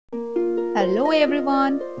Hello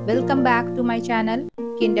everyone, welcome back to my channel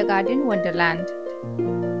Kindergarten Wonderland.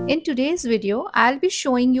 In today's video, I'll be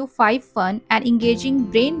showing you 5 fun and engaging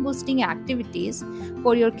brain boosting activities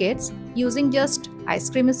for your kids using just ice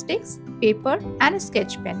cream sticks, paper and a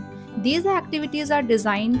sketch pen. These activities are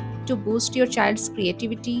designed to boost your child's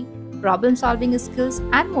creativity, problem solving skills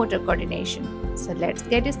and motor coordination. So let's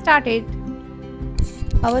get started.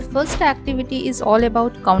 Our first activity is all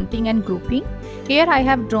about counting and grouping. Here I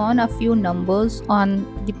have drawn a few numbers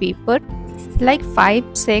on the paper like 5,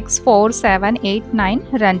 6, 4, 7, 8, 9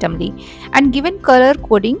 randomly and given color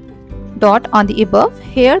coding dot on the above.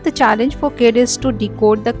 Here the challenge for kid is to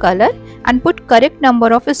decode the color and put correct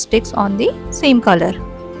number of sticks on the same color.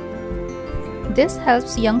 This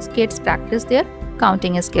helps young kids practice their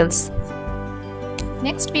counting skills.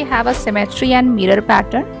 Next we have a symmetry and mirror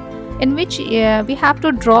pattern, in which we have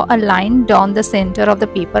to draw a line down the center of the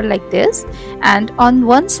paper like this, and on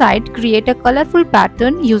one side create a colorful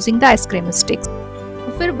pattern using the ice cream sticks.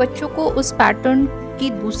 फिर बच्चों को उस pattern की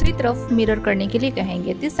दूसरी तरफ mirror करने के लिए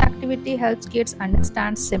कहेंगे. This activity helps kids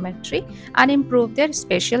understand symmetry and improve their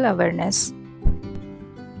spatial awareness.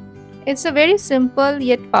 It's a very simple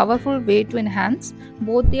yet powerful way to enhance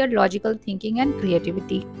both their logical thinking and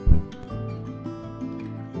creativity.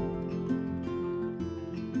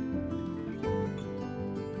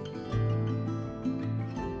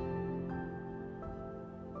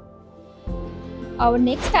 Our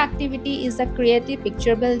next activity is a creative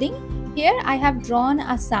picture building. Here I have drawn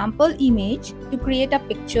a sample image to create a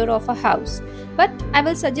picture of a house. But I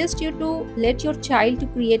will suggest you to let your child to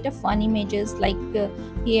create a fun images like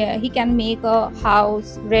he can make a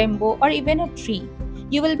house, rainbow or even a tree.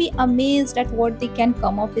 You will be amazed at what they can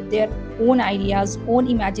come up with their own ideas, own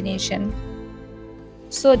imagination.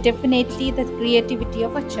 So definitely the creativity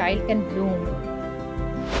of a child can bloom.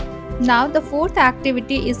 Now the fourth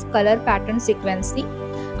activity is color pattern sequencing.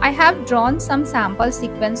 I have drawn some sample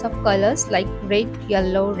sequence of colors like red,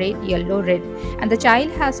 yellow, red, and the child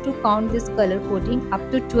has to count this color coding up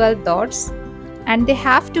to 12 dots and they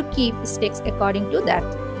have to keep sticks according to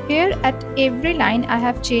that. Here at every line I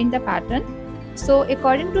have changed the pattern, so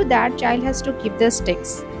according to that child has to keep the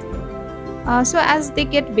sticks. So as they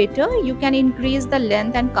get better, you can increase the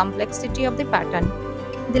length and complexity of the pattern.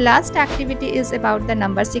 The last activity is about the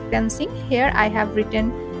number sequencing. Here I have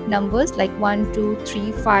written numbers like 1, 2,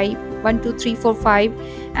 3, 5, 1, 2, 3, 4, 5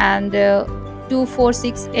 and 2, 4,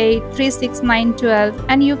 6, 8, 3, 6, 9, 12,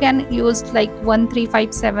 and you can use like 1, 3,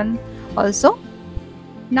 5, 7 also.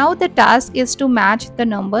 Now the task is to match the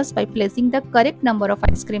numbers by placing the correct number of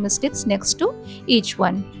ice cream sticks next to each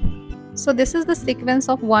one. So this is the sequence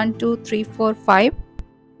of 1, 2, 3, 4, 5.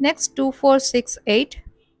 Next 2, 4, 6, 8.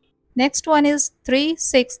 Next one is 3,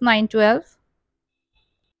 6, 9, 12.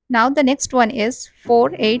 Now the next one is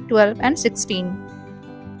 4, 8, 12 and 16.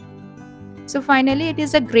 So finally it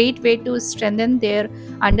is a great way to strengthen their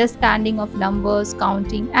understanding of numbers,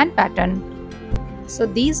 counting and pattern. So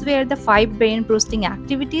these were the 5 brain boosting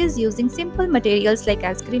activities using simple materials like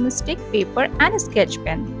ice cream stick, paper and a sketch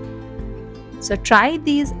pen. So try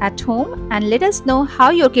these at home and let us know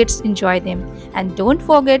how your kids enjoy them. And don't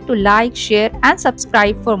forget to like, share and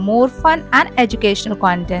subscribe for more fun and educational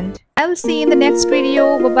content. I will see you in the next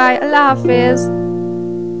video. Bye bye. Allah Hafiz.